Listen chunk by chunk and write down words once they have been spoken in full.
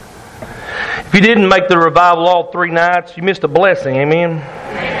If you didn't make the revival all 3 nights, you missed a blessing. Amen?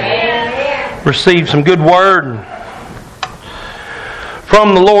 Amen. Received some good word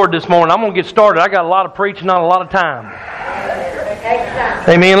from the Lord this morning. I'm going to get started. I got a lot of preaching, not a lot of time.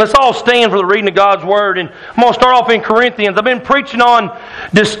 Amen. Let's all stand for the reading of God's Word. And I'm going to start off in Corinthians. I've been preaching on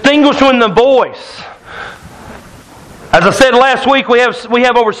distinguishing the voice. As I said last week, we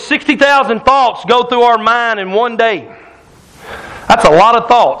have over 60,000 thoughts go through our mind in one day. That's a lot of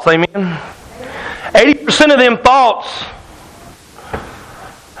thoughts. Amen. 80% of them thoughts,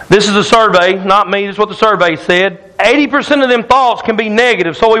 this is a survey, not me, this is what the survey said. 80% of them thoughts can be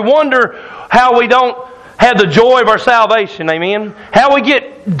negative. So we wonder how we don't have the joy of our salvation. Amen. How we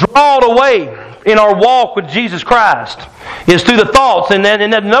get drawn away in our walk with Jesus Christ is through the thoughts. And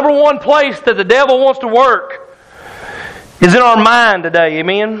the number one place that the devil wants to work is in our mind today.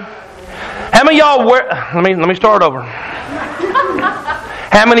 Amen. How many of y'all let me start over.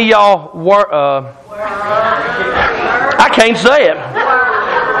 How many of y'all I can't say it.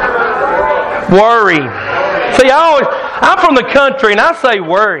 Worry. See, I'm from the country and I say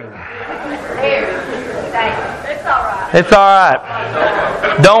worry. It's all right. It's all right.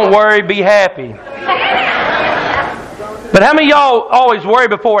 Don't worry, be happy. But how many of y'all always worry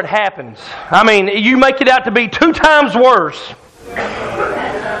before it happens? I mean, you make it out to be 2 times worse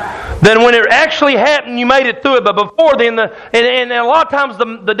than when it actually happened, you made it through it. But before then, and a lot of times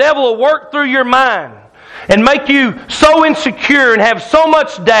the devil will work through your mind and make you so insecure and have so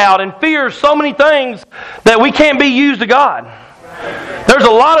much doubt and fear so many things that we can't be used of God. There's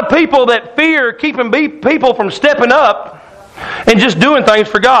a lot of people that fear keeping people from stepping up and just doing things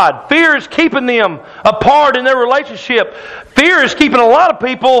for God. Fear is keeping them apart in their relationship. Fear is keeping a lot of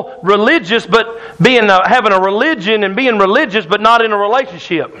people religious, but having a religion and being religious, but not in a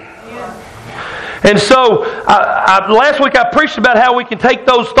relationship. And so, last week I preached about how we can take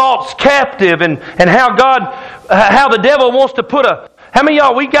those thoughts captive and how the devil wants to put how many of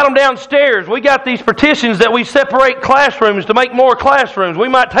y'all, we got them downstairs. We got these partitions that we separate classrooms to make more classrooms. We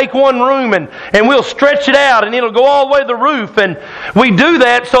might take one room and we'll stretch it out and it'll go all the way to the roof. And we do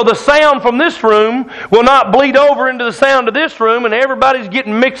that so the sound from this room will not bleed over into the sound of this room and everybody's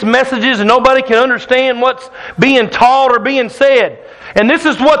getting mixed messages and nobody can understand what's being taught or being said. And this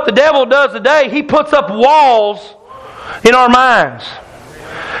is what the devil does today. He puts up walls in our minds.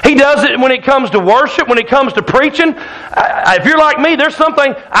 He does it when it comes to worship, when it comes to preaching. If you're like me, there's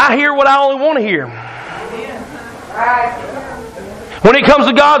something, I hear what I only want to hear. When it comes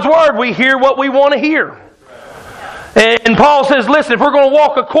to God's Word, we hear what we want to hear. And Paul says, listen, if we're going to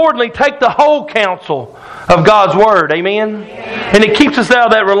walk accordingly, take the whole counsel of God's Word. Amen? And it keeps us out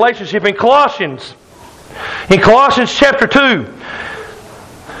of that relationship. In Colossians chapter 2,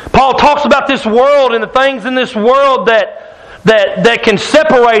 Paul talks about this world and the things in this world that can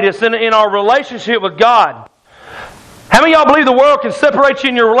separate us in our relationship with God. How many of y'all believe the world can separate you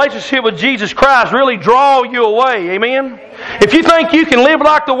in your relationship with Jesus Christ, really draw you away? Amen? If you think you can live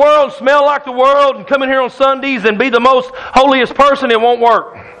like the world, smell like the world, and come in here on Sundays and be the most holiest person, it won't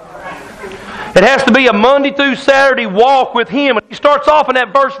work. It has to be a Monday through Saturday walk with Him. And he starts off in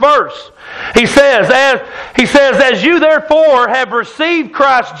that first verse. He says, as you therefore have received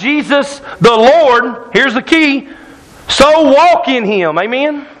Christ Jesus the Lord, here's the key, so walk in Him.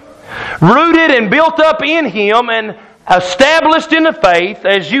 Amen? Rooted and built up in Him and established in the faith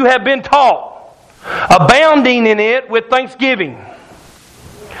as you have been taught, abounding in it with thanksgiving.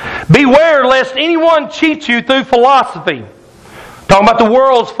 Beware lest anyone cheat you through philosophy. Talking about the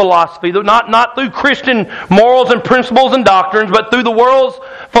world's philosophy, not through Christian morals and principles and doctrines, but through the world's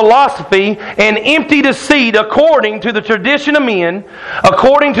philosophy and empty deceit according to the tradition of men,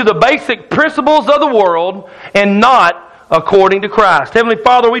 according to the basic principles of the world, and not according to Christ. Heavenly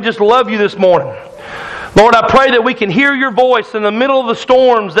Father, we just love You this morning. Lord, I pray that we can hear Your voice in the middle of the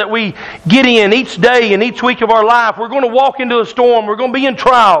storms that we get in each day and each week of our life. We're going to walk into a storm. We're going to be in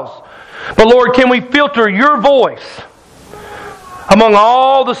trials. But Lord, can we filter Your voice among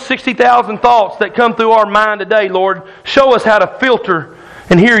all the 60,000 thoughts that come through our mind today? Lord, show us how to filter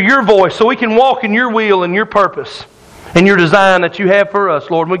and hear Your voice so we can walk in Your will and Your purpose and Your design that You have for us,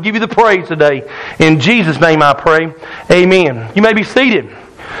 Lord. And we give You the praise today. In Jesus' name I pray. Amen. You may be seated.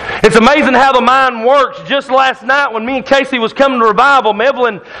 It's amazing how the mind works. Just last night when me and Casey was coming to revival,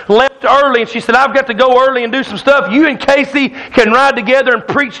 Evelyn left early and she said, I've got to go early and do some stuff. You and Casey can ride together and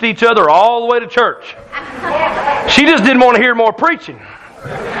preach to each other all the way to church. She just didn't want to hear more preaching.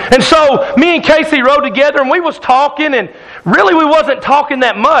 And so me and Casey rode together and we was talking, and really we wasn't talking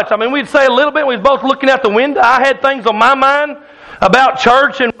that much. I mean, we'd say a little bit. We was both looking out the window. I had things on my mind about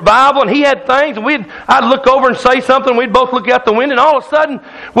church and revival, and he had things, and I'd look over and say something, we'd both look out the window, and all of a sudden,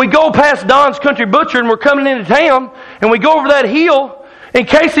 we go past Don's Country Butcher, and we're coming into town, and we go over that hill, and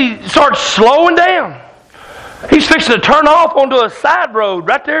Casey starts slowing down. He's fixing to turn off onto a side road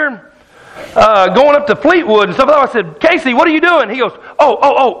right there, going up to Fleetwood and stuff like that. I said, Casey, what are you doing? He goes,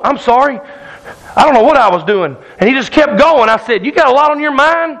 oh, I'm sorry. I don't know what I was doing. And he just kept going. I said, you got a lot on your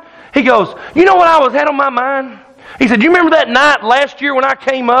mind? He goes, you know what had on my mind? He said, you remember that night last year when I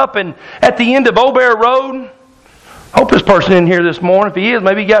came up and at the end of Obear Road? I hope this person in here this morning. If he is,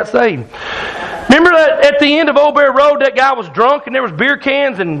 maybe he got saved. Remember that at the end of Obear Road, that guy was drunk and there was beer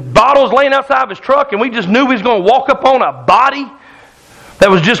cans and bottles laying outside of his truck, and we just knew he was going to walk up on a body that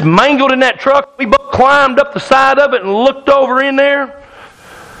was just mangled in that truck. We both climbed up the side of it and looked over in there,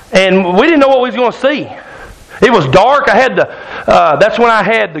 and we didn't know what we was going to see. It was dark. I had that's when I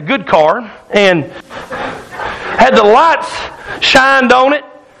had the good car, and had the lights shined on it.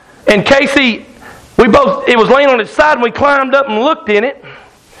 And Casey, it was laying on its side, and we climbed up and looked in it.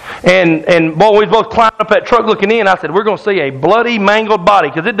 And boy, we both climbed up that truck looking in. I said, we're going to see a bloody, mangled body,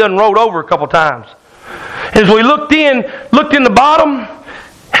 because it done rolled over a couple times. As we looked in the bottom,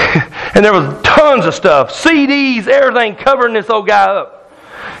 and there was tons of stuff, CDs, everything covering this old guy up.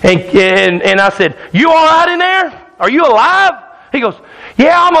 And I said, you all right in there? Are you alive? He goes,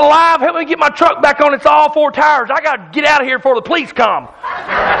 yeah, I'm alive. Help me get my truck back on its all four tires. I got to get out of here before the police come.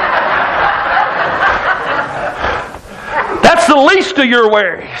 That's the least of your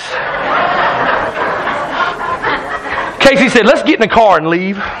worries. Casey said, let's get in the car and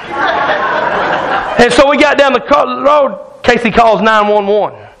leave. And so we got down the road. Casey calls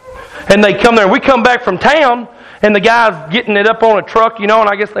 911. And they come there. We come back from town, and the guy's getting it up on a truck, and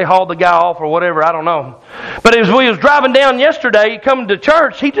I guess they hauled the guy off or whatever. I don't know. But as we was driving down yesterday, coming to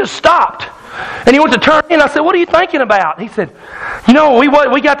church, he just stopped. And he went to turn in. I said, what are you thinking about? He said,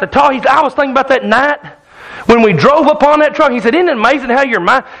 we got to talk. He said, I was thinking about that night when we drove up on that truck. He said, isn't it amazing how your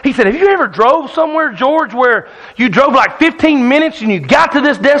mind... He said, have you ever drove somewhere, George, where you drove like 15 minutes and you got to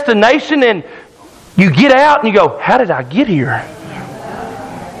this destination and you get out and you go, how did I get here?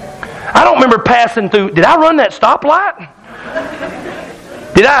 I don't remember passing through... Did I run that stoplight?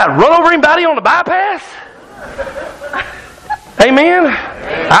 Did I run over anybody on the bypass? Amen?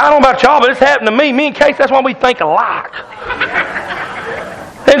 I don't know about y'all, but it's happened to me. Me and Casey, that's why we think alike.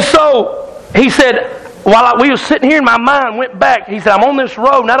 And so, he said... While we were sitting here, my mind went back. He said, I'm on this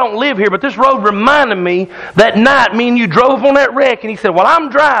road, and I don't live here, but this road reminded me that night me and you drove on that wreck. And he said, while I'm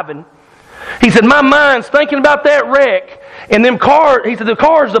driving, he said, my mind's thinking about that wreck. And them cars, he said, the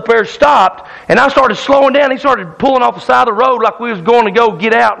cars up there stopped, and I started slowing down. He started pulling off the side of the road like we was going to go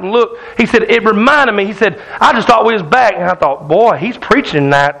get out and look. He said, it reminded me. He said, I just thought we was back. And I thought, boy, he's preaching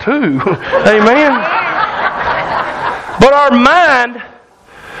tonight too. Amen? But our mind...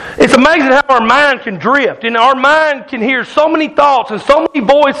 It's amazing how our mind can drift, and our mind can hear so many thoughts and so many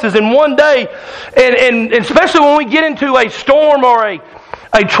voices in one day, and especially when we get into a storm or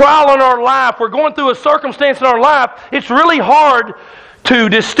a trial in our life, we're going through a circumstance in our life, it's really hard to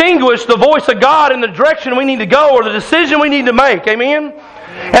distinguish the voice of God in the direction we need to go or the decision we need to make. Amen?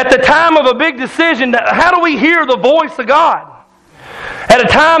 At the time of a big decision, how do we hear the voice of God? At a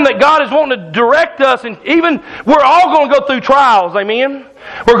time that God is wanting to direct us, and even we're all going to go through trials, amen?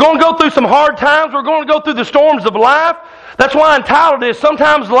 We're going to go through some hard times. We're going to go through the storms of life. That's why I entitled this,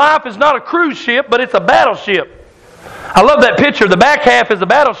 Sometimes Life is Not a Cruise Ship, but It's a Battleship. I love that picture. The back half is a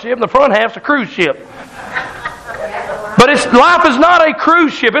battleship, and the front half's a cruise ship. But life is not a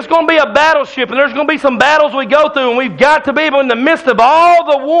cruise ship. It's going to be a battleship, and there's going to be some battles we go through, and we've got to be able, in the midst of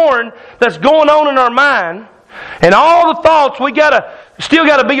all the warring that's going on in our mind, and all the thoughts, we still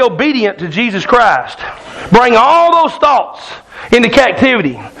got to be obedient to Jesus Christ. Bring all those thoughts into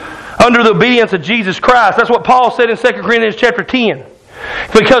captivity under the obedience of Jesus Christ. That's what Paul said in 2 Corinthians chapter 10.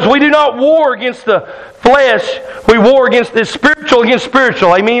 Because we do not war against the flesh, we war against the spiritual against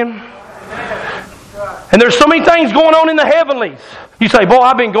spiritual. Amen? And there's so many things going on in the heavenlies. You say, boy,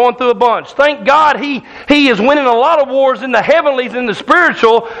 I've been going through a bunch. Thank God He is winning a lot of wars in the heavenlies and the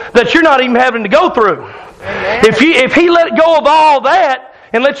spiritual that you're not even having to go through. Amen. If He let go of all that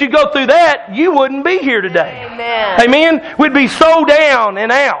and let you go through that, you wouldn't be here today. Amen. Amen? We'd be so down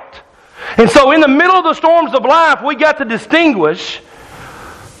and out. And so in the middle of the storms of life, we got to distinguish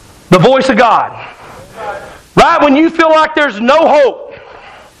the voice of God. Right when you feel like there's no hope,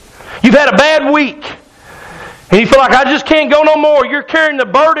 you've had a bad week, and you feel like I just can't go no more, you're carrying the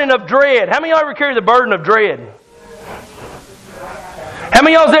burden of dread. How many of y'all ever carry the burden of dread? How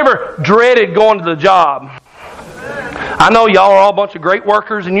many of y'all's ever dreaded going to the job? I know y'all are all a bunch of great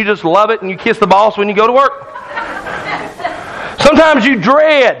workers and you just love it and you kiss the boss when you go to work. Sometimes Sometimes you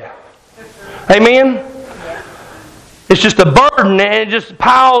dread. Amen? It's just a burden, and it just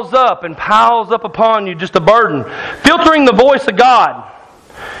piles up and piles up upon you, just a burden. Filtering the voice of God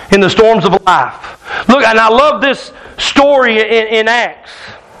in the storms of life. Look, and I love this story in Acts.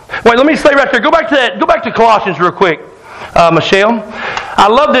 Wait, let me stay right there. Go back to Colossians real quick, Michelle. I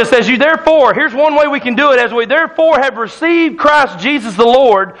love this. As you therefore, here's one way we can do it. As we therefore have received Christ Jesus the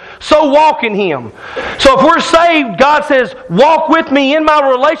Lord, so walk in Him. So if we're saved, God says, walk with me in my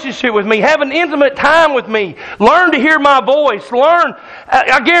relationship with me. Have an intimate time with me. Learn to hear my voice. Learn.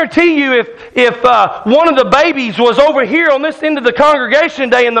 I guarantee you, if one of the babies was over here on this end of the congregation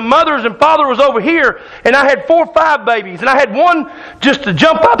today, and the mothers and father was over here, and I had 4 or 5 babies, and I had one just to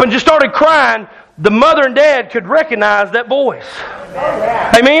jump up and just started crying, the mother and dad could recognize that voice.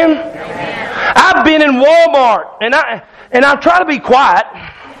 Amen? Amen. I've been in Walmart, and I try to be quiet.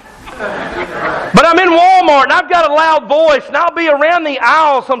 But I'm in Walmart, and I've got a loud voice, and I'll be around the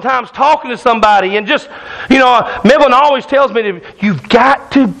aisle sometimes talking to somebody, and just, Melvin always tells me, you've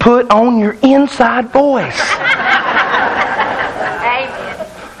got to put on your inside voice.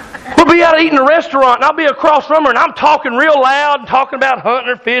 We'll be out eating in a restaurant, and I'll be across from her, and I'm talking real loud, and talking about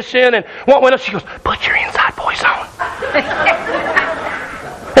hunting or fishing, and what went up. She goes, put your inside voice on.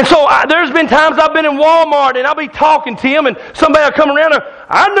 And so there's been times I've been in Walmart, and I'll be talking to him, and somebody will come around and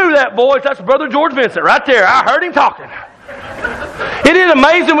I knew that voice. That's Brother George Vincent right there. I heard him talking. It is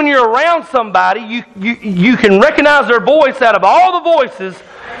amazing when you're around somebody, you can recognize their voice. Out of all the voices,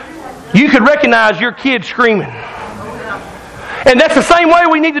 you could recognize your kid screaming. And that's the same way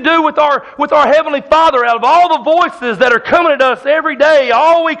we need to do with our Heavenly Father. Out of all the voices that are coming at us every day,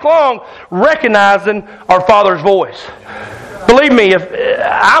 all week long, recognizing our Father's voice. Believe me, if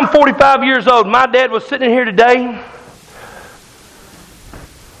I'm 45 years old, my dad was sitting here today,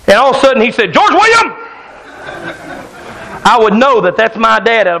 and all of a sudden he said, George William! I would know that that's my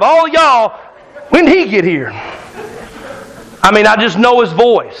dad. Out of all of y'all, when did he get here? I mean, I just know his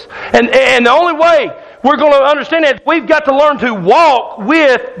voice. And the only way we're going to understand that we've got to learn to walk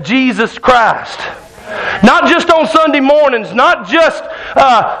with Jesus Christ. Not just on Sunday mornings, not just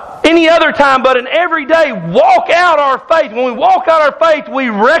any other time, but in every day, walk out our faith. When we walk out our faith, we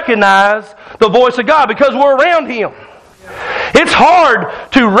recognize the voice of God because we're around Him. It's hard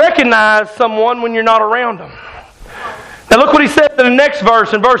to recognize someone when you're not around them. Now look what he says in the next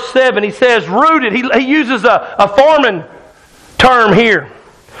verse, in verse 7. He says, rooted. He uses a farming term here.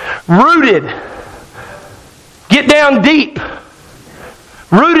 Rooted. Get down deep.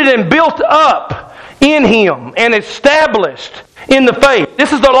 Rooted and built up in Him and established in the faith.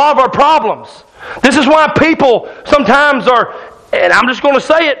 This is a lot of our problems. This is why people sometimes are, and I'm just going to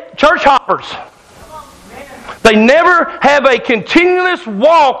say it, church hoppers. They never have a continuous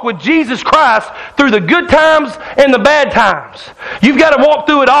walk with Jesus Christ through the good times and the bad times. You've got to walk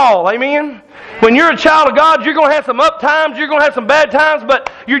through it all. Amen? When you're a child of God, you're going to have some up times, you're going to have some bad times,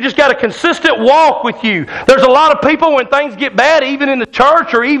 but you just got a consistent walk with you. There's a lot of people when things get bad, even in the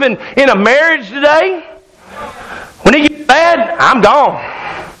church or even in a marriage today, when it gets bad, I'm gone.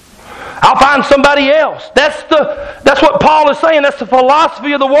 I'll find somebody else. That's what Paul is saying. That's the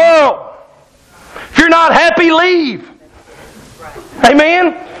philosophy of the world. If you're not happy, leave.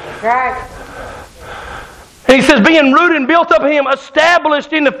 Amen? Right. And he says, being rooted and built up in Him,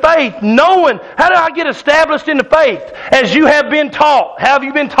 established in the faith, knowing. How do I get established in the faith? As you have been taught. How have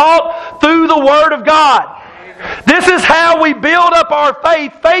you been taught? Through the Word of God. This is how we build up our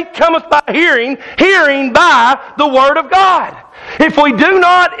faith. Faith cometh by hearing, hearing by the Word of God. Listen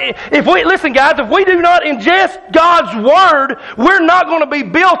guys, if we do not ingest God's Word, we're not going to be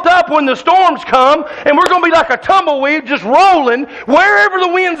built up when the storms come, and we're going to be like a tumbleweed just rolling. Wherever the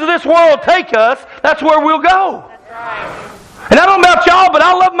winds of this world take us, that's where we'll go. That's right. And I don't know about y'all, but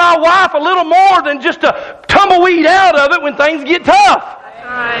I love my wife a little more than just to tumbleweed out of it when things get tough. That's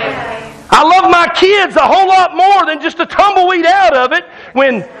right. I love my kids a whole lot more than just to tumbleweed out of it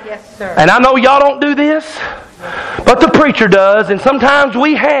when. Yes, sir. And I know y'all don't do this, but the preacher does, and sometimes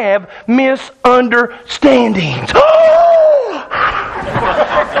we have misunderstandings.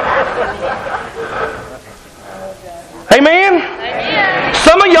 Amen? Amen?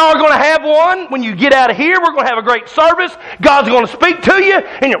 Some of y'all are going to have one when you get out of here. We're going to have a great service. God's going to speak to you,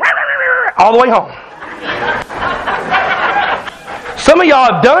 and you're all the way home. Some of y'all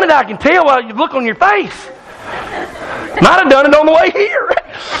have done it, I can tell while you look on your face. Might have done it on the way here.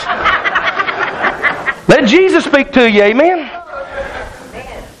 Let Jesus speak to you, amen?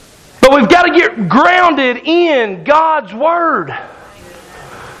 But we've got to get grounded in God's Word.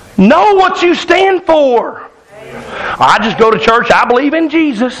 Know what you stand for. I just go to church. I believe in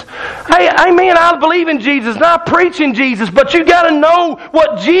Jesus. Hey, amen. I believe in Jesus. And I preach in Jesus. But you got to know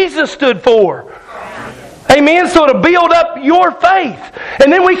what Jesus stood for. Amen. So to build up your faith.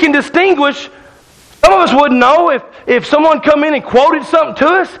 And then we can distinguish. Some of us wouldn't know if someone come in and quoted something to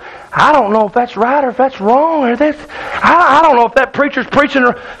us. I don't know if that's right or if that's wrong. Or I don't know if that preacher's preaching.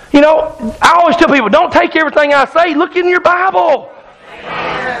 Or, I always tell people, don't take everything I say. Look in your Bible.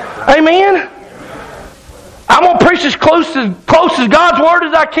 Amen. I'm going to preach as close as God's Word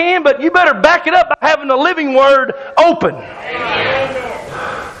as I can, but you better back it up by having the living Word open.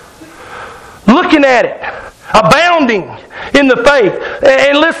 Looking at it. Abounding in the faith.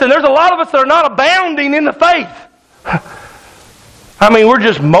 And listen, there's a lot of us that are not abounding in the faith. I mean, we're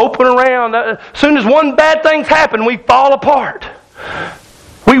just moping around. As soon as one bad thing's happened, we fall apart.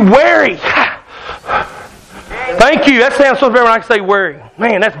 We worry. Thank you. That sounds so better when I can say worry.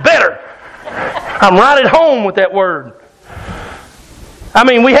 Man, that's better. I'm right at home with that word. I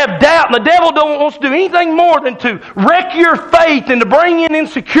mean, we have doubt, and the devil don't want to do anything more than to wreck your faith and to bring in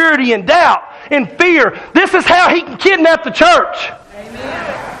insecurity and doubt and fear. This is how he can kidnap the church.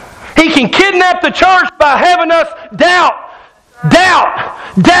 Amen. He can kidnap the church by having us doubt,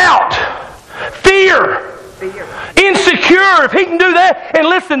 fear, insecure. If he can do that, and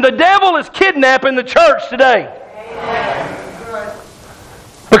listen, the devil is kidnapping the church today. Amen.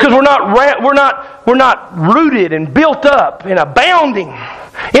 Because we're not rooted and built up and abounding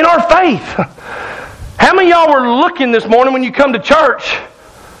in our faith. How many of y'all were looking this morning when you come to church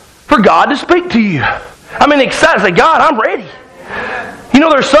for God to speak to you? I mean, excited. Say, God, I'm ready.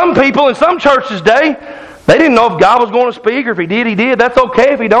 There's some people in some churches today, they didn't know if God was going to speak, or if He did, He did. That's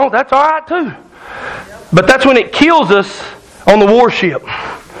okay. If He don't, that's all right too. But that's when it kills us on the warship.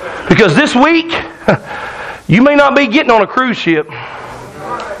 Because this week, you may not be getting on a cruise ship.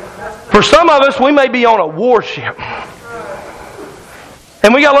 For some of us, we may be on a warship.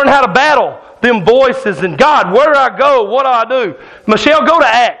 And we got to learn how to battle them voices. And God, where do I go? What do I do? Michelle, go to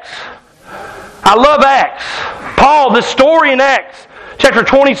Acts. I love Acts. Paul, this story in Acts, chapter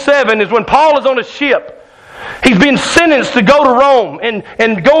 27, is when Paul is on a ship. He's been sentenced to go to Rome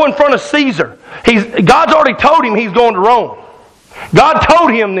and go in front of Caesar. God's already told him he's going to Rome. God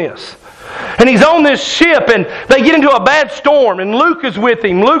told him this. And he's on this ship, and they get into a bad storm, and Luke is with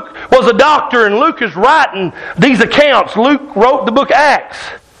him. Luke was a doctor, and Luke is writing these accounts. Luke wrote the book Acts.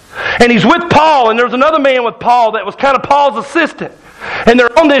 And he's with Paul, and there's another man with Paul that was kind of Paul's assistant. And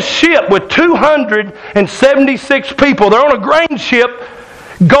they're on this ship with 276 people. They're on a grain ship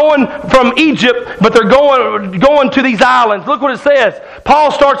going from Egypt, but they're going to these islands. Look what it says.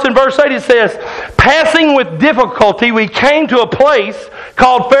 Paul starts in verse 8. It says, passing with difficulty, we came to a place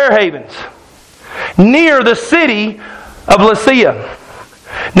called Fair Havens, near the city of Lasea.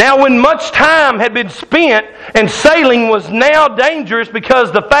 Now when much time had been spent, and sailing was now dangerous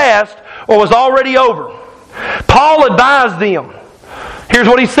because the fast was already over, Paul advised them. Here's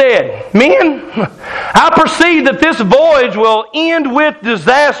what he said. Men, I perceive that this voyage will end with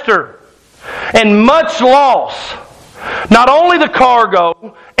disaster and much loss. Not only the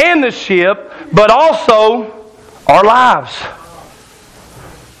cargo and the ship, but also our lives.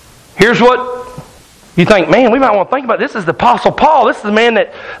 Here's what you think, man, we might want to think about. This is the Apostle Paul. This is the man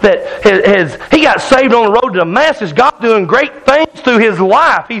that he got saved on the road to Damascus. God's doing great things through his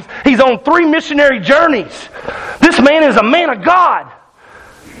life. He's on 3 missionary journeys. This man is a man of God.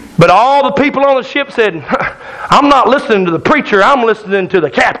 But all the people on the ship said, I'm not listening to the preacher, I'm listening to the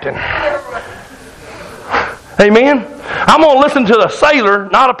captain. Amen? I'm going to listen to the sailor,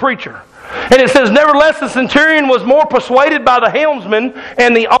 not a preacher. And it says, nevertheless, the centurion was more persuaded by the helmsman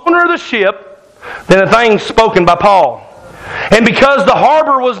and the owner of the ship than the things spoken by Paul. And because the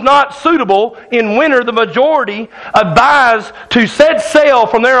harbor was not suitable in winter, the majority advised to set sail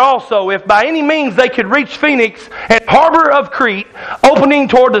from there also, if by any means they could reach Phoenix and harbor of Crete, opening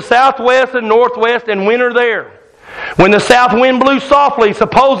toward the southwest and northwest, and winter there. When the south wind blew softly,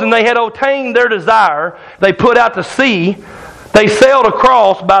 supposing they had obtained their desire, they put out to sea. They sailed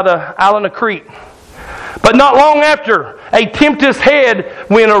across by the island of Crete. But not long after, a tempest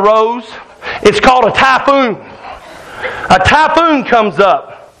headwind arose. It's called a typhoon. A typhoon comes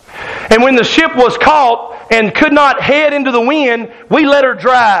up. And when the ship was caught and could not head into the wind, we let her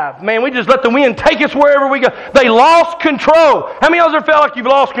drive. Man, we just let the wind take us wherever we go. They lost control. How many of you ever felt like you've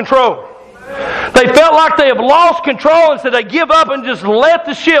lost control? They felt like they have lost control, and so they give up and just let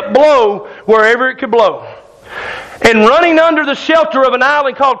the ship blow wherever it could blow. And running under the shelter of an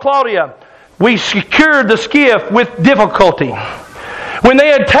island called Claudia, we secured the skiff with difficulty. When they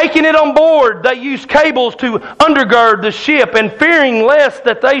had taken it on board, they used cables to undergird the ship, and fearing lest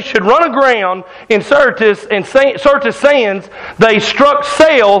that they should run aground in Syrtis sands, they struck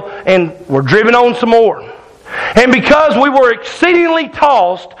sail and were driven on some more. And because we were exceedingly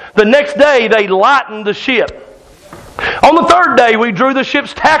tossed, the next day they lightened the ship. On the third day, we drew the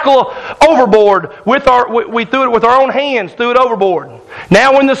ship's tackle overboard. We threw it with our own hands, threw it overboard.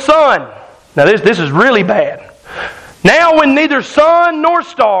 Now when the sun, this is really bad. Now when neither sun nor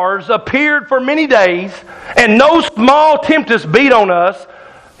stars appeared for many days, and no small tempest beat on us,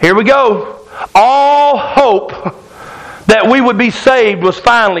 here we go, all hope that we would be saved was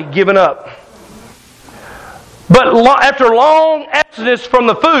finally given up. But after long abstinence from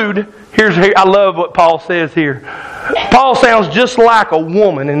the food, I love what Paul says here. Paul sounds just like a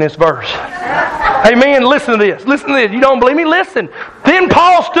woman in this verse. Amen. Listen to this. Listen to this. You don't believe me? Listen. Then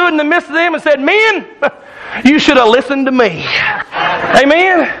Paul stood in the midst of them and said, "Men, you should have listened to me."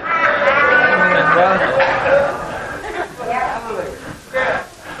 Amen.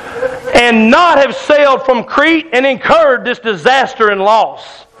 And not have sailed from Crete and incurred this disaster and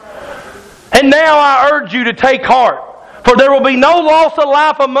loss. And now I urge you to take heart, for there will be no loss of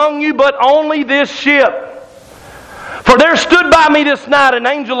life among you, but only this ship. For there stood by me this night an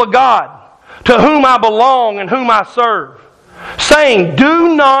angel of God, to whom I belong and whom I serve, saying,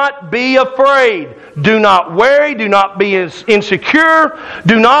 "Do not be afraid, do not worry, do not be insecure,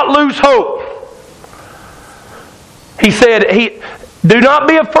 do not lose hope." He said, "Do not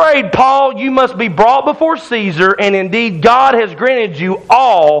be afraid, Paul, you must be brought before Caesar, and indeed God has granted you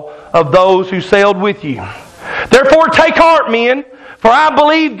all of those who sailed with you. Therefore take heart, men, for I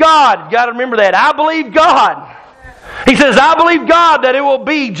believe God." You've got to remember that. I believe God. He says, "I believe God that it will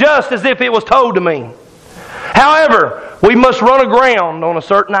be just as if it was told to me. However, we must run aground on a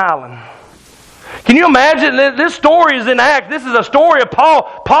certain island." Can you imagine? This story is in Acts. This is a story of Paul.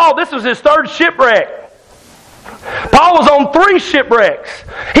 Paul, this was his third shipwreck. Paul was on 3 shipwrecks.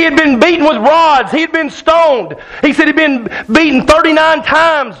 He had been beaten with rods. He had been stoned. He said he'd been beaten 39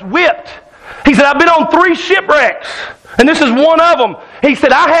 times, whipped. He said, "I've been on 3 shipwrecks, and this is one of them." He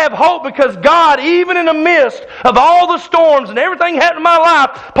said, "I have hope because God, even in the midst of all the storms and everything happening in my life,"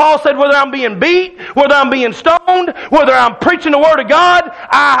 Paul said, "whether I'm being beat, whether I'm being stoned, whether I'm preaching the Word of God,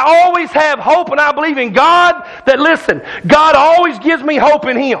 I always have hope, and I believe in God that, listen, God always gives me hope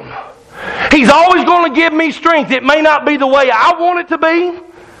in Him. He's always going to give me strength. It may not be the way I want it to be.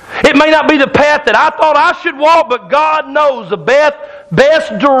 It may not be the path that I thought I should walk, but God knows the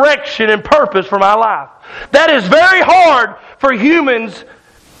best direction and purpose for my life." That is very hard for humans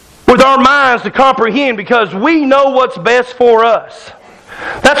with our minds to comprehend because we know what's best for us.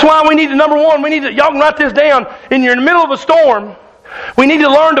 That's why we need to, number one, y'all can write this down, and you're in the middle of a storm, we need to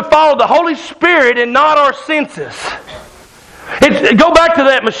learn to follow the Holy Spirit and not our senses. Go back to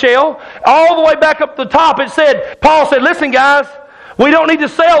that, Michelle. All the way back up to the top, Paul said, "Listen, guys, we don't need to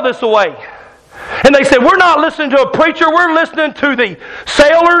sail this away." And they said, "We're not listening to a preacher. We're listening to the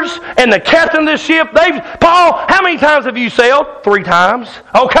sailors and the captain of this ship." Paul, how many times have you sailed? 3 times.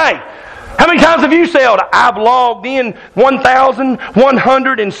 Okay. How many times have you sailed? I've logged in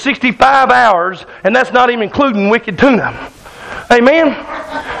 1,165 hours, and that's not even including wicked tuna. Amen?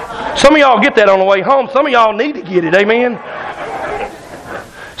 Some of y'all get that on the way home. Some of y'all need to get it. Amen?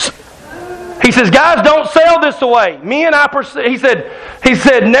 He says, "Guys, don't sail this away. Men, he said,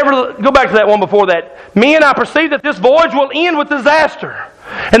 never go back to that one before that. Men, I perceive that this voyage will end with disaster."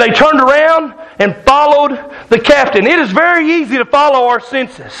 And they turned around and followed the captain. It is very easy to follow our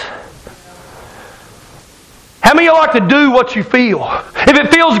senses. How many of you like to do what you feel? If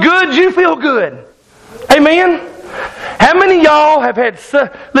it feels good, you feel good. Amen? How many of y'all have had...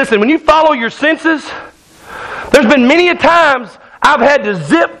 Listen, when you follow your senses, there's been many a times I've had to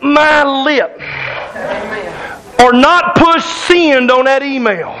zip my lip or not push send on that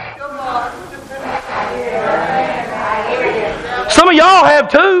email. Some of y'all have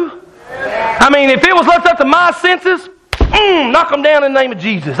too. I mean, if it was left up to my senses, knock them down in the name of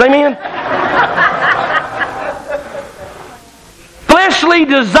Jesus. Amen? Fleshly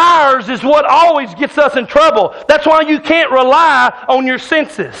desires is what always gets us in trouble. That's why you can't rely on your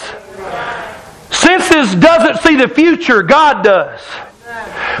senses. Senses doesn't see the future. God does.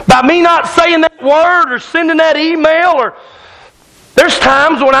 By me not saying that word or sending that email, or there's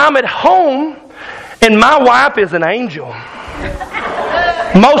times when I'm at home and my wife is an angel.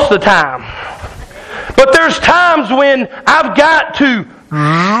 Most of the time. But there's times when I've got to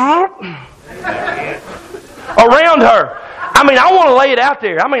around her. I mean, I want to lay it out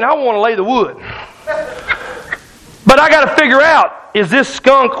there. I mean, I want to lay the wood. But I got to figure out, is this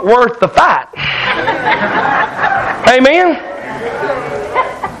skunk worth the fight? Amen?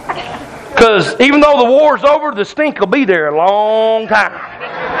 Because even though the war's over, the stink will be there a long time.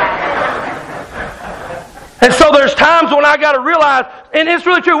 And so there's times when I got to realize, and it's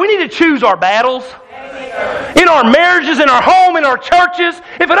really true, we need to choose our battles. In our marriages, in our home, in our churches.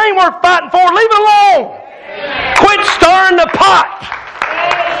 If it ain't worth fighting for, leave it alone. Quit stirring the pot.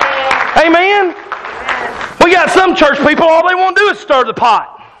 Amen? We got some church people, all they want to do is stir the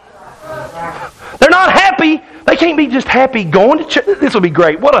pot. They're not happy. They can't be just happy going to church. This will be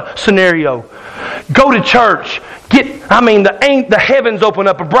great. What a scenario. Go to church. The heavens open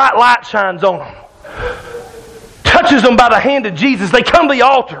up. A bright light shines on them. Touches them by the hand of Jesus. They come to the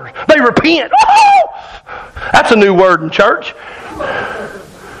altar. They repent. Oh! That's a new word in church.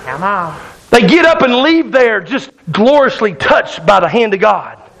 Come on. They get up and leave there just gloriously touched by the hand of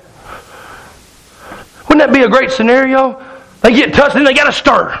God. Wouldn't that be a great scenario? They get touched and they got to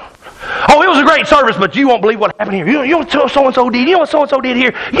stir. Oh, it was a great service, but you won't believe what happened here. You know what so-and-so did? You know what so-and-so did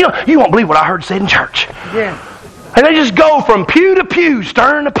here? You won't believe what I heard said in church. Yeah. And they just go from pew to pew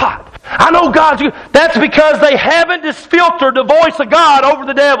stirring the pot. I know God's good. That's because they haven't disfiltered the voice of God over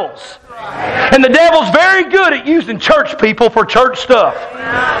the devils. And the devil's very good at using church people for church stuff.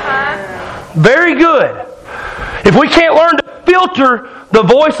 Very good. If we can't learn to filter the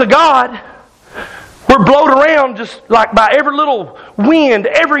voice of God, we're blown around just like by every little wind,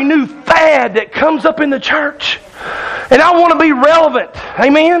 every new fad that comes up in the church. And I want to be relevant.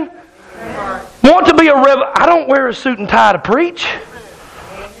 Amen? Want to be I don't wear a suit and tie to preach.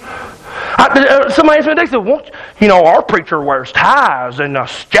 Somebody asked me, they said, our preacher wears ties and a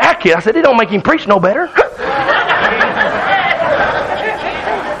jacket. I said, it don't make him preach no better.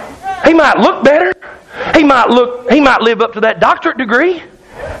 He might look better. He might live up to that doctorate degree.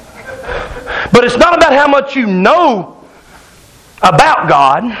 But it's not about how much you know about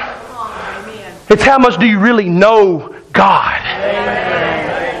God. It's how much do you really know God.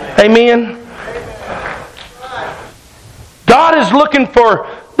 Amen. God is looking for...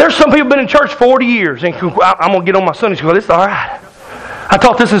 There's some people been in church 40 years. And I'm going to get on my Sunday school. It's all right. I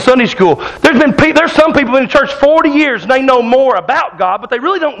taught this in Sunday school. There's some people been in church 40 years and they know more about God, but they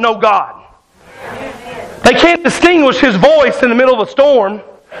really don't know God. They can't distinguish His voice in the middle of a storm.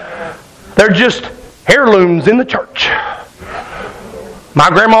 They're just heirlooms in the church. My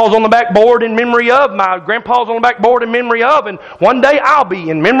grandma's on the back board in memory of. My grandpa's on the back board in memory of. And one day I'll be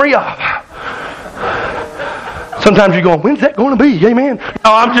in memory of. Sometimes you're going, when's that going to be? Amen.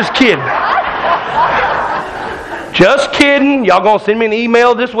 No, I'm just kidding. Just kidding. Y'all going to send me an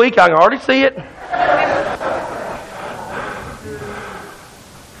email this week? I can already see it.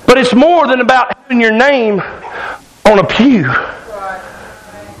 But it's more than about having your name on a pew.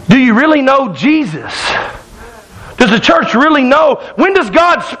 Do you really know Jesus? Does the church really know? When does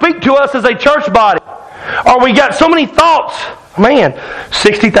God speak to us as a church body? Or we got so many thoughts. Man,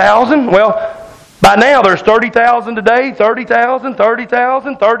 60,000? Well, by now there's 30,000 today, 30,000,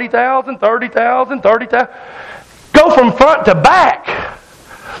 30,000, 30,000, 30,000, 30,000. Go from front to back.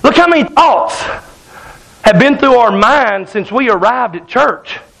 Look how many thoughts have been through our minds since we arrived at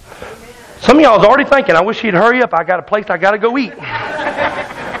church. Some of y'all is already thinking, I wish he'd hurry up. I got a place I got to go eat.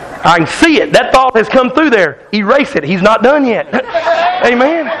 I can see it. That thought has come through there. Erase it. He's not done yet.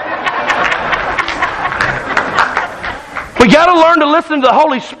 Amen. We got to learn to listen to the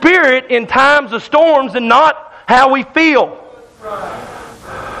Holy Spirit in times of storms and not how we feel.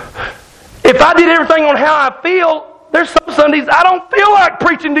 If I did everything on how I feel, there's some Sundays I don't feel like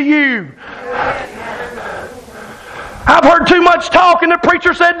preaching to you. I've heard too much talk and the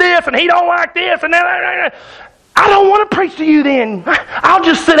preacher said this and he don't like this and that. I don't want to preach to you then. I'll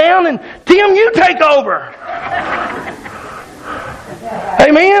just sit down and Tim, you take over.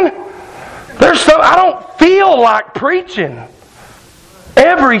 Amen? I don't feel like preaching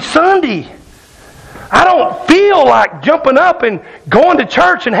every Sunday. I don't feel like jumping up and going to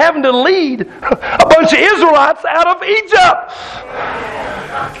church and having to lead a bunch of Israelites out of Egypt.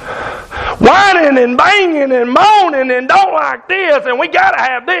 Whining and banging and moaning and don't like this and we got to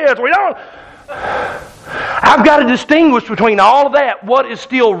have this. We don't. I've got to distinguish between all of that. What is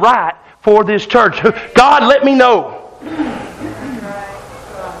still right for this church? God, let me know.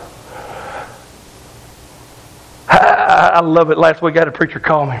 I love it. Last week I had a preacher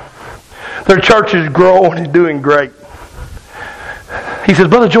call me. Their church is growing and doing great. He says,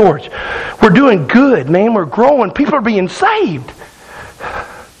 Brother George, we're doing good, man. We're growing. People are being saved.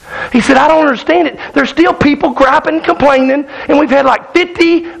 He said, I don't understand it. There's still people griping and complaining, and we've had like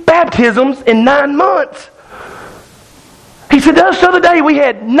 50 baptisms in 9 months. He said, just the other day we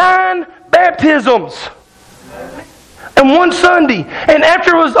had 9 baptisms. And one Sunday. And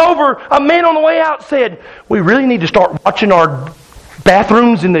after it was over, a man on the way out said, we really need to start watching our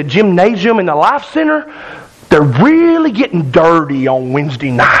bathrooms in the gymnasium in the Life Center, they're really getting dirty on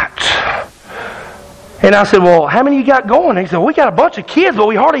Wednesday nights. And I said, well, how many you got going? He said, well, we got a bunch of kids, but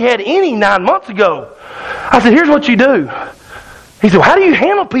we hardly had any 9 months ago. I said, here's what you do. He said, well, how do you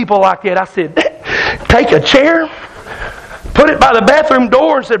handle people like that? I said, take a chair, put it by the bathroom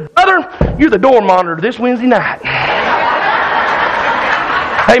door, and said, brother, you're the door monitor this Wednesday night.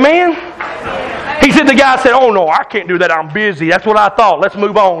 Amen? He said, the guy said, oh no, I can't do that, I'm busy. That's what I thought. Let's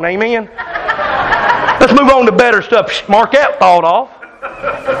move on. Amen? Let's move on to better stuff. Mark that thought off.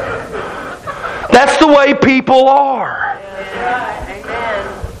 That's the way people are.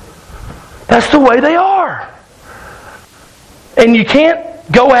 That's the way they are. And you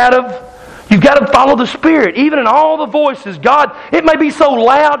can't go out of, you've got to follow the Spirit. Even in all the voices, God, it may be so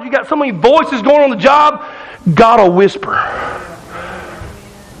loud, you got so many voices going on the job, God will whisper.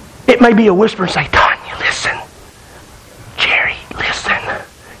 It may be a whisper and say, Tanya, listen. Jerry, listen.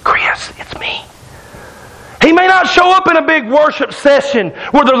 Chris, it's me. He may not show up in a big worship session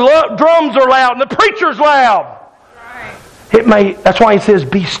where the drums are loud and the preacher's loud. It may. That's why he says,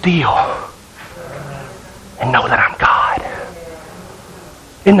 be still and know that I'm God.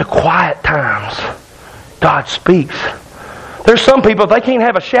 In the quiet times, God speaks. There's some people, if they can't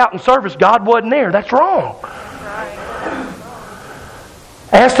have a shouting service, God wasn't there. That's wrong.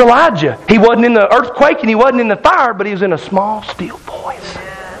 Ask Elijah. He wasn't in the earthquake and he wasn't in the fire, but he was in a small, still voice.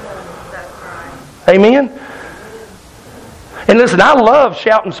 Amen? And listen, I love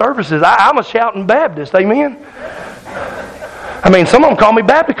shouting services. I'm a shouting Baptist. Amen? I mean, some of them call me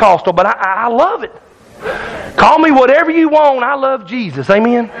Baptist-costal, but I love it. Call me whatever you want. I love Jesus.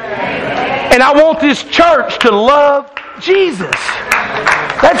 Amen? And I want this church to love Jesus.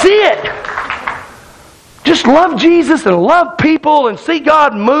 That's it. Just love Jesus and love people and see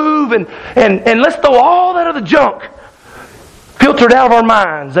God move and let's throw all that other junk filtered out of our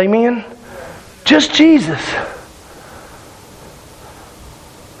minds. Amen? Just Jesus.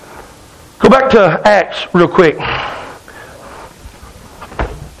 Go back to Acts real quick.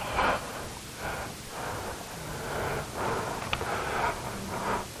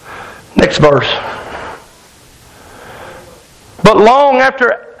 Next verse. But long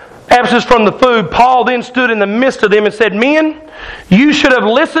after absence from the food, Paul then stood in the midst of them and said, men, you should have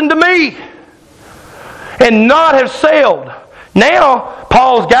listened to me and not have sailed. Now,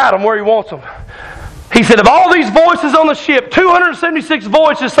 Paul's got them where he wants them. He said, of all these voices on the ship, 276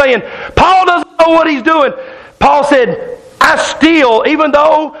 voices saying, Paul doesn't know what he's doing. Paul said, I still, even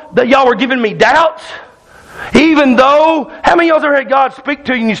though that y'all were giving me doubts, even though, how many of y'all ever had God speak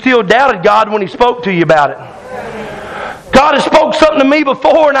to you and you still doubted God when He spoke to you about it? God has spoke something to me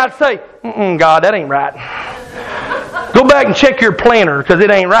before and I'd say, God, that ain't right. Go back and check your planner because it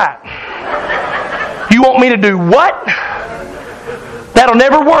ain't right. You want me to do what? That'll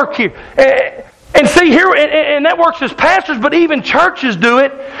never work here. And see here, and that works as pastors, but even churches do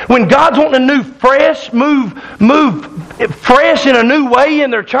it. When God's wanting a new fresh, move fresh in a new way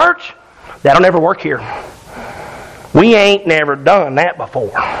in their church, that'll never work here. We ain't never done that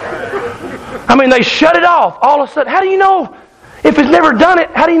before. I mean, they shut it off all of a sudden. How do you know? If it's never done it,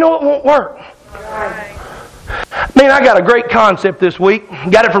 how do you know it won't work? Man, I got a great concept this week.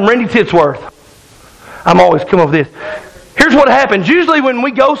 Got it from Randy Titsworth. I'm always come up with this. Here's what happens. Usually when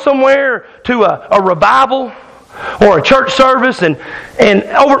we go somewhere to a revival or a church service and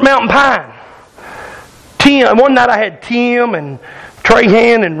over at Mountain Pine, one night I had Tim and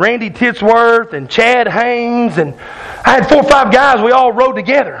Trahan and Randy Titsworth and Chad Haynes, and I had 4 or 5 guys. We all rode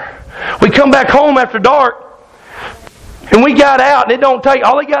together. We come back home after dark, and we got out, and it don't take,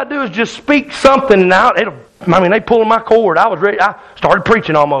 all they got to do is just speak something out. They pulling my cord. I was ready. I started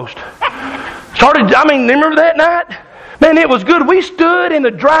preaching almost. Remember that night? Man, it was good. We stood in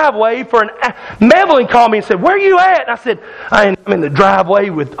the driveway for Madeline called me and said, where are you at? And I said, I'm in the driveway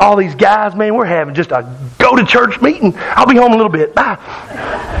with all these guys. Man, we're having just a go-to-church meeting. I'll be home in a little bit. Bye.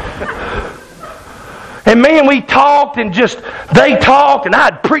 And man, we talked and they talked and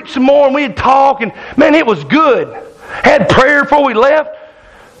I'd preach some more and we'd talk. And man, it was good. Had prayer before we left.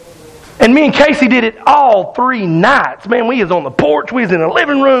 And me and Casey did it all 3 nights. Man, we was on the porch. We was in the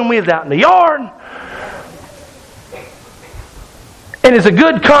living room. We was out in the yard. And it's a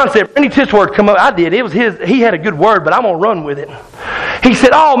good concept. Randy Titsworth come up. I did. It was his. He had a good word, but I'm going to run with it. He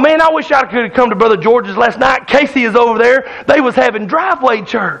said, oh, man, I wish I could have come to Brother George's last night. Casey is over there. They was having driveway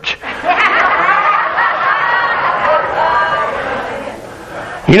church.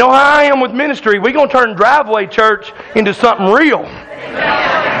 You know how I am with ministry. We're going to turn driveway church into something real.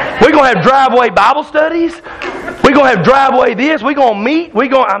 We're going to have driveway Bible studies. We're going to have driveway this. We're going to meet.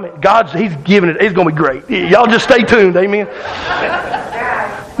 He's giving it. It's going to be great. Y'all just stay tuned. Amen.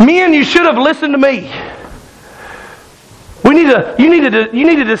 Men, you should have listened to me. You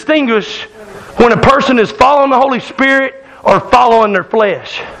need to distinguish when a person is following the Holy Spirit or following their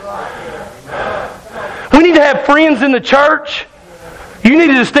flesh. We need to have friends in the church. You need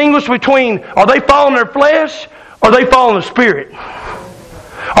to distinguish between, are they following their flesh or are they following the Spirit?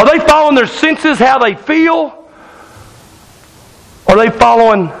 Are they following their senses, how they feel? Or are they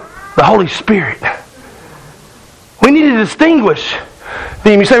following the Holy Spirit? We need to distinguish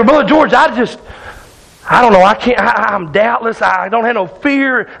them. You say, well, Brother George, I don't know. I'm doubtless. I don't have no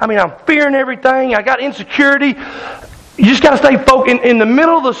fear. I'm fearing everything. I got insecurity. You just got to stay focused. In the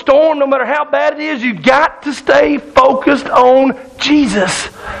middle of the storm, no matter how bad it is, you've got to stay focused on Jesus.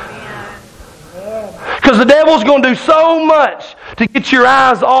 Because the devil's going to do so much to get your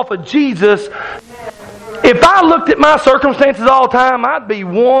eyes off of Jesus. If I looked at my circumstances all the time, I'd be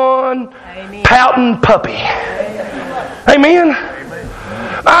one pouting puppy. Amen?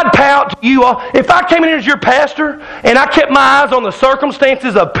 I'd pout to you all. If I came in here as your pastor and I kept my eyes on the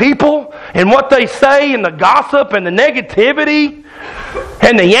circumstances of people and what they say and the gossip and the negativity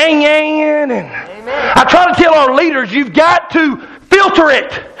and the yang-yang, and I try to tell our leaders, you've got to filter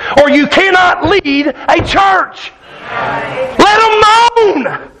it or you cannot lead a church. Let them moan.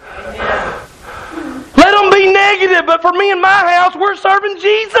 Let them be negative. But for me and my house, we're serving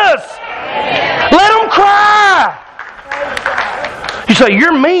Jesus. Let them cry. You say,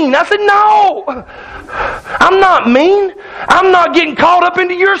 you're mean. I said, no. I'm not mean. I'm not getting caught up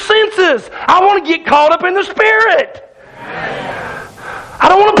into your senses. I want to get caught up in the Spirit. I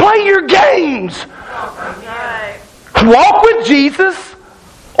don't want to play your games. Walk with Jesus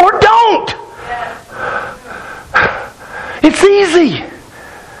or don't. It's easy.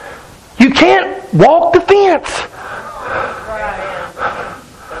 You can't walk the fence.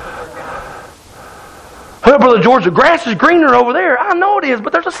 Well, Brother George, the grass is greener over there. I know it is,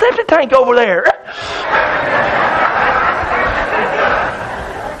 but there's a septic tank over there.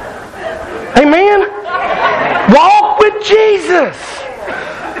 Amen? Walk with Jesus.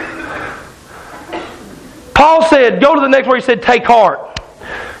 Paul said, go to the next word, he said, take heart.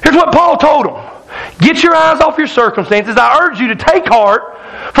 Here's what Paul told them. Get your eyes off your circumstances. I urge you to take heart,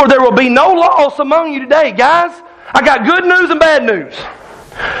 for there will be no loss among you today. Guys, I got good news and bad news.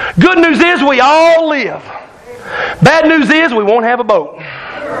 Good news is we all live. Bad news is we won't have a boat.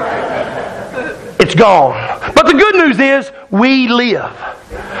 It's gone. But the good news is we live.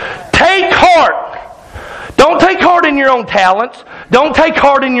 Take heart. Don't take heart in your own talents. Don't take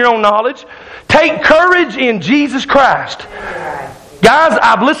heart in your own knowledge. Take courage in Jesus Christ. Guys,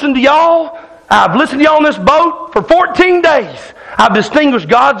 I've listened to y'all. I've listened to y'all on this boat for 14 days. I've distinguished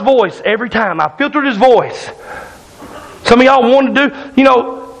God's voice every time. I've filtered His voice. Some of y'all want to do,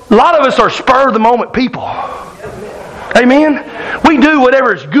 a lot of us are spur of the moment people. Amen? We do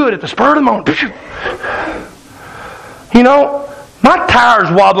whatever is good at the spur of the moment. My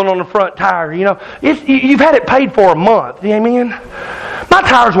tire's wobbling on the front tire. You've had it paid for a month. Amen? My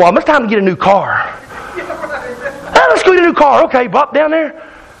tire's wobbling. It's time to get a new car. Let's go get a new car. Okay, bop down there.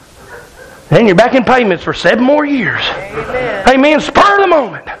 Then you're back in payments for 7 more years. Amen. Spur of the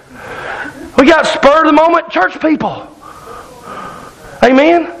moment. We got spur of the moment church people.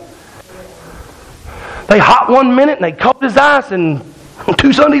 Amen. They hot one minute and they cold as ice, and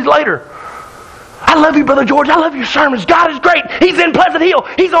 2 Sundays later, I love you, Brother George. I love your sermons. God is great. He's in Pleasant Hill.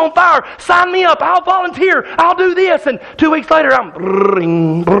 He's on fire. Sign me up. I'll volunteer. I'll do this. And 2 weeks later, I'm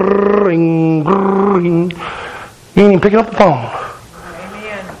brrring, brrring, brrring. You ain't even picking up the phone.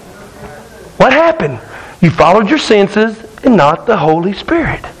 Amen. What happened? You followed your senses and not the Holy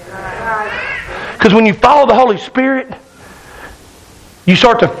Spirit. Because when you follow the Holy Spirit, you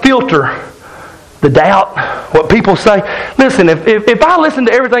start to filter the doubt, what people say. Listen, if I listened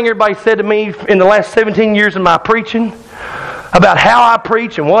to everything everybody said to me in the last 17 years of my preaching about how I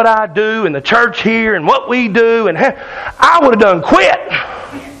preach and what I do and the church here and what we do, and I would have done quit.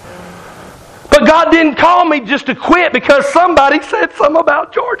 But God didn't call me just to quit because somebody said something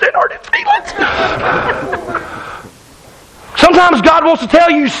about George and hurt his feelings. Sometimes God wants to tell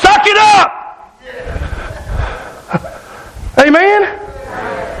you, suck it up. Amen?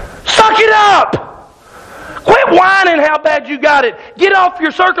 Suck it up. Quit whining how bad you got it. Get off your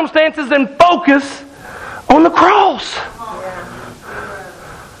circumstances and focus on the cross.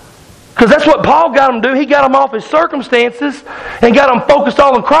 Because that's what Paul got him to do. He got him off his circumstances and got him focused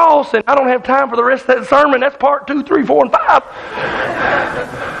on the cross. And I don't have time for the rest of that sermon. That's part 2, 3, 4, and 5.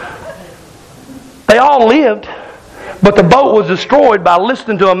 They all lived. But the boat was destroyed by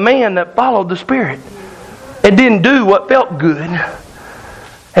listening to a man that followed the Spirit. It didn't do what felt good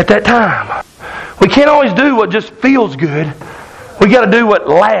at that time. We can't always do what just feels good. We got to do what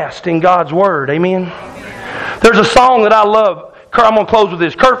lasts in God's Word. Amen? There's a song that I love. I'm going to close with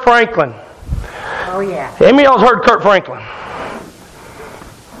this. Kirk Franklin. Oh, yeah. How many of y'all heard Kirk Franklin?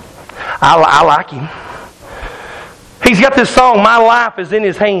 I like him. He's got this song, My Life is in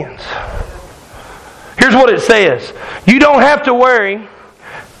His Hands. Here's what it says. You don't have to worry,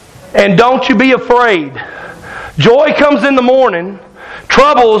 and don't you be afraid. Joy comes in the morning.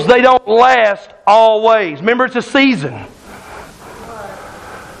 Troubles, they don't last always. Remember, it's a season.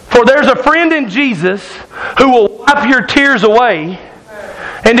 For there's a friend in Jesus who will wipe your tears away.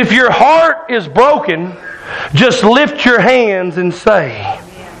 And if your heart is broken, just lift your hands and say,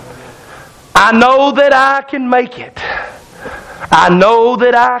 I know that I can make it. I know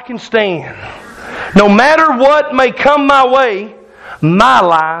that I can stand. No matter what may come my way, my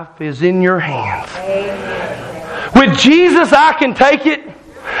life is in your hands. With Jesus, I can take it.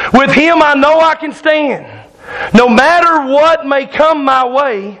 With Him, I know I can stand. No matter what may come my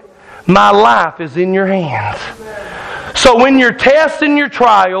way, my life is in your hands. So when your tests and your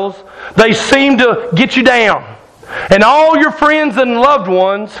trials, they seem to get you down, and all your friends and loved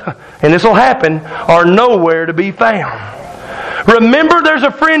ones, and this will happen, are nowhere to be found. Remember, there's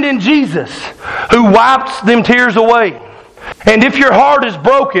a friend in Jesus who wipes them tears away. And if your heart is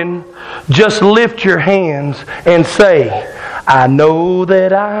broken, just lift your hands and say, I know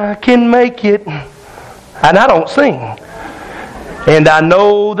that I can make it. And I don't sing. And I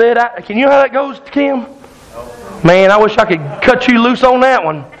know that I... Can you know how that goes, Kim? Man, I wish I could cut you loose on that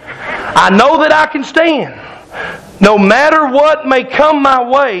one. I know that I can stand. No matter what may come my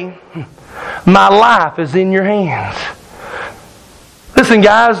way, my life is in your hands. Listen,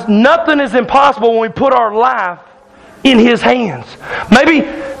 guys, nothing is impossible when we put our life in His hands. Maybe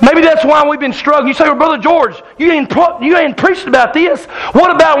that's why we've been struggling. You say, well, Brother George, you ain't preached about this.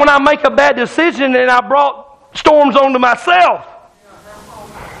 What about when I make a bad decision and I brought storms onto myself?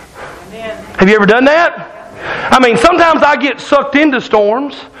 Amen. Have you ever done that? I mean, sometimes I get sucked into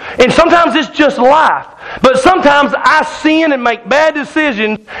storms, and sometimes it's just life. But sometimes I sin and make bad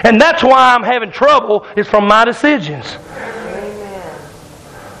decisions, and that's why I'm having trouble, is from my decisions. Amen.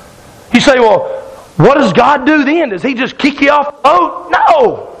 You say, well, what does God do then? Does He just kick you off the boat?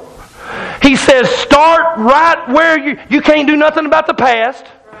 No. He says, start right where you can't do nothing about the past.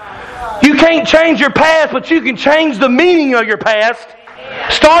 You can't change your past, but you can change the meaning of your past.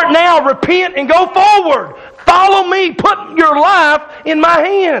 Start now, repent, and go forward. Follow me. Put your life in my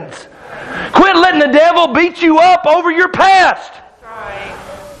hands. Quit letting the devil beat you up over your past.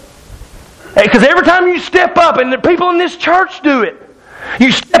 Because every time you step up, and the people in this church do it,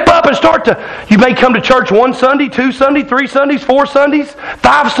 you step up and you may come to church 1 Sunday, 2 Sundays, 3 Sundays, 4 Sundays,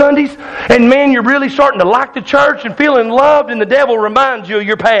 5 Sundays, and man, you're really starting to like the church and feeling loved, and the devil reminds you of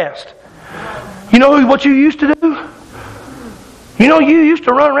your past. You know what you used to do? You know, you used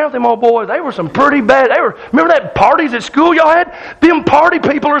to run around with them old boys. They were some pretty bad. Remember that parties at school y'all had? Them party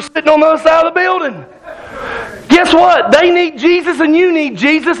people are sitting on the other side of the building. Guess what? They need Jesus and you need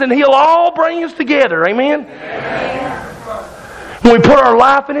Jesus, and He'll all bring us together. Amen? When we put our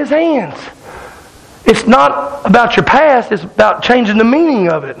life in His hands, it's not about your past, it's about changing the meaning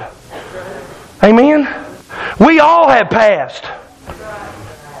of it. Amen? We all have past.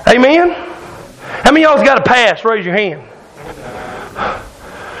 Amen? How many of y'all's got a past? Raise your hand.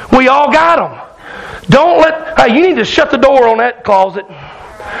 We all got them. Hey, you need to shut the door on that closet.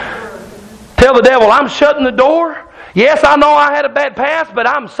 Tell the devil, I'm shutting the door. Yes, I know I had a bad past, but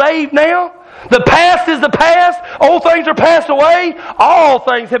I'm saved now. The past is the past. Old things are passed away. All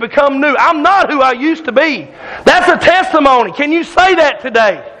things have become new. I'm not who I used to be. That's a testimony. Can you say that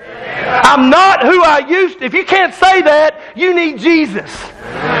today? I'm not who I used to. If you can't say that, you need Jesus.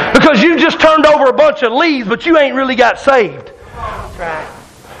 Because you just turned over a bunch of leaves, but you ain't really got saved. That's right.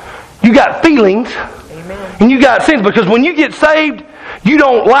 You got feelings. Amen. And you got sins. Because when you get saved, you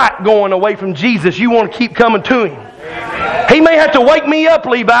don't like going away from Jesus. You want to keep coming to Him. Amen. He may have to wake me up,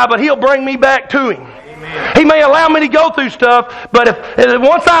 Levi, but He'll bring me back to Him. Amen. He may allow me to go through stuff, but if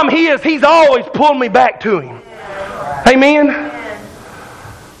once I'm His, He's always pulling me back to Him. Amen?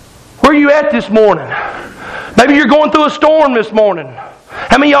 Where are you at this morning? Maybe you're going through a storm this morning.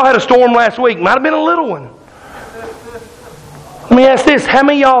 How many of y'all had a storm last week? Might have been a little one. Let me ask this. How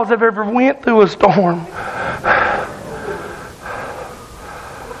many of y'all have ever went through a storm?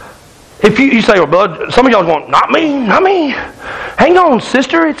 If you say, well, bud, some of y'all going, not me. Hang on,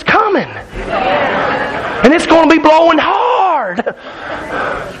 sister, it's coming. And it's going to be blowing hard.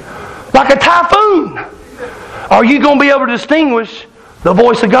 Like a typhoon. are you going to be able to distinguish the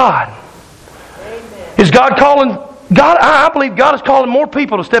voice of God? Is God calling? God, I believe God is calling more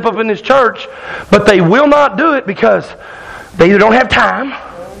people to step up in this church, but they will not do it because they either don't have time,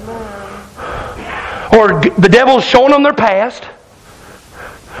 or the devil's showing them their past,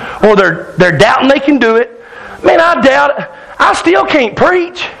 or they're doubting they can do it. Man, I doubt it. I still can't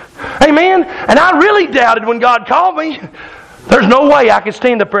preach. Amen? And I really doubted when God called me. There's no way I can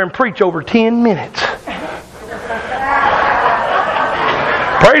stand up there and preach over 10 minutes.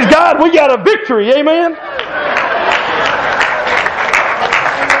 Praise God, we got a victory. Amen?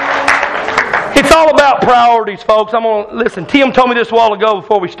 It's all about priorities, folks. Listen, Tim told me this a while ago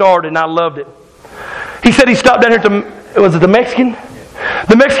before we started, and I loved it. He said he stopped down here to, was it the Mexican?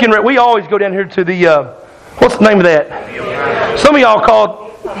 The Mexican, we always go down here to the, what's the name of that? Some of y'all call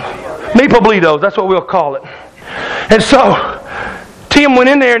it Mi Poblitos. That's what we'll call it. And so, Tim went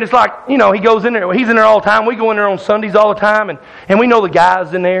in there, and it's like, he goes in there. He's in there all the time. We go in there on Sundays all the time, and we know the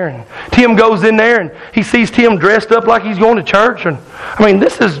guys in there. And Tim goes in there, and he sees Tim dressed up like he's going to church. And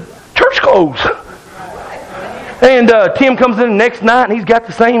this is church clothes. And Tim comes in the next night, and he's got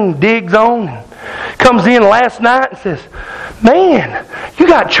the same digs on. And comes in last night and says, "Man, you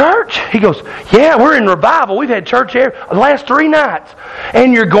got church?" He goes, "Yeah, we're in revival. We've had church the last 3 nights.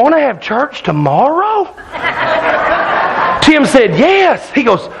 And you're going to have church tomorrow?" Tim said, "Yes." He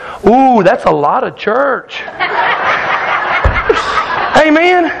goes, "Ooh, that's a lot of church."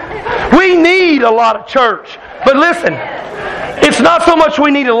 Amen. We need a lot of church. But listen, it's not so much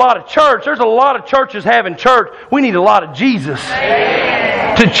we need a lot of church. There's a lot of churches having church. We need a lot of Jesus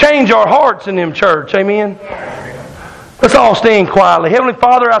to change our hearts in them church. Amen. Let's all stand quietly. Heavenly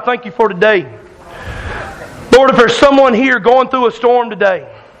Father, I thank you for today. Lord, if there's someone here going through a storm today,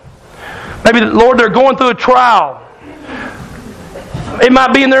 maybe, Lord, they're going through a trial. It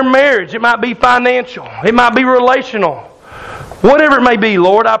might be in their marriage. It might be financial. It might be relational. Whatever it may be,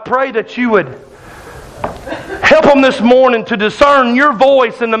 Lord, I pray that you would help them this morning to discern your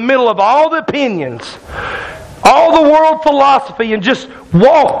voice in the middle of all the opinions, all the world philosophy, and just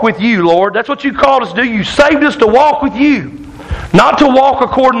walk with you, Lord. That's what you called us to do. You saved us to walk with you. Not to walk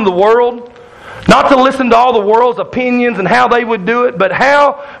according to the world. Not to listen to all the world's opinions and how they would do it, but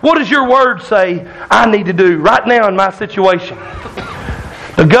what does your word say I need to do right now in my situation?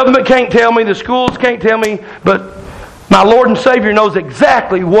 The government can't tell me, the schools can't tell me, but my Lord and Savior knows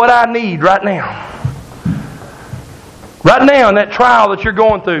exactly what I need right now. Right now in that trial that you're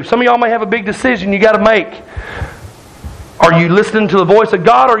going through. Some of y'all may have a big decision you got to make. Are you listening to the voice of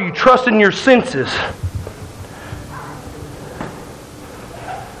God, or are you trusting your senses?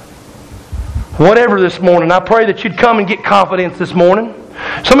 Whatever this morning, I pray that you'd come and get confidence this morning.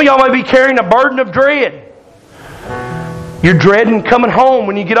 Some of y'all may be carrying a burden of dread. You're dreading coming home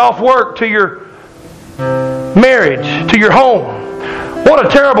when you get off work to your marriage, to your home. What a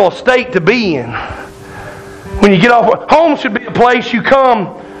terrible state to be in. When you get off work. Home should be a place you come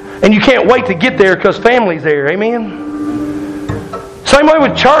and you can't wait to get there because family's there. Amen? Same way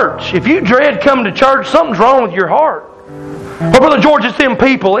with church. If you dread coming to church, something's wrong with your heart. Well, Brother George, it's them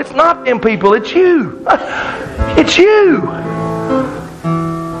people. It's not them people. It's you. It's you.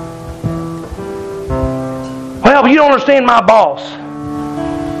 Well, you don't understand my boss.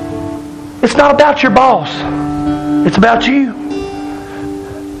 It's not about your boss. It's about you.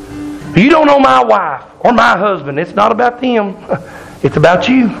 You don't know my wife or my husband. It's not about them. It's about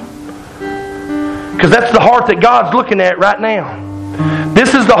you. Because that's the heart that God's looking at right now.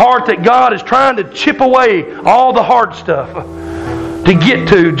 This is the heart that God is trying to chip away all the hard stuff to get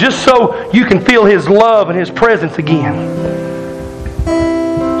to, just so you can feel His love and His presence again.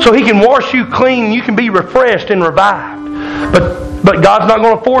 So He can wash you clean and you can be refreshed and revived. But God's not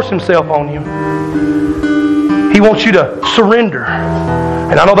going to force Himself on you. He wants you to surrender.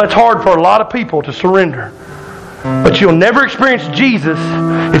 And I know that's hard for a lot of people to surrender. But you'll never experience Jesus.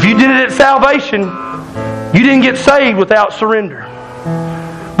 If you did it at salvation, you didn't get saved without surrender.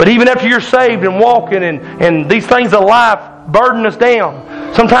 But even after you're saved and walking and these things of life burden us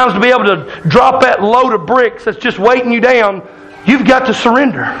down, sometimes to be able to drop that load of bricks that's just weighting you down, you've got to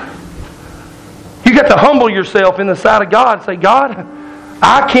surrender. You've got to humble yourself in the sight of God and say, God,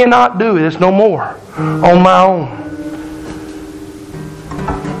 I cannot do this no more on my own.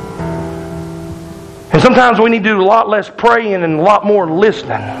 And sometimes we need to do a lot less praying and a lot more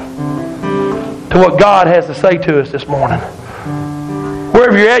listening to what God has to say to us this morning.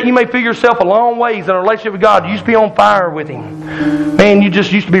 Wherever you're at, you may feel yourself a long ways in a relationship with God. You used to be on fire with Him. Man, you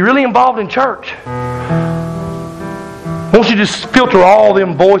just used to be really involved in church. Won't you just filter all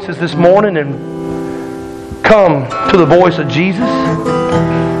them voices this morning and come to the voice of Jesus?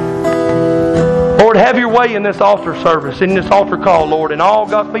 Lord, have your way in this altar service, in this altar call, Lord. And all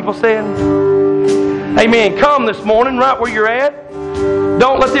God's people said, amen. Come this morning right where you're at.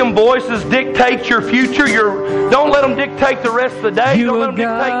 Don't let them voices dictate your future. Don't let them dictate the rest of the day. Don't let them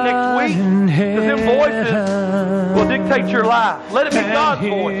dictate next week. Because them voices will dictate your life. Let it be God's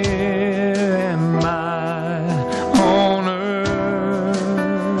voice.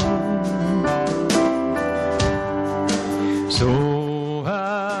 So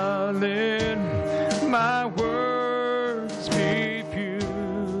I'll let my words be few.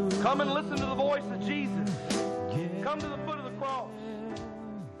 Come and listen to the voice of Jesus. Come to the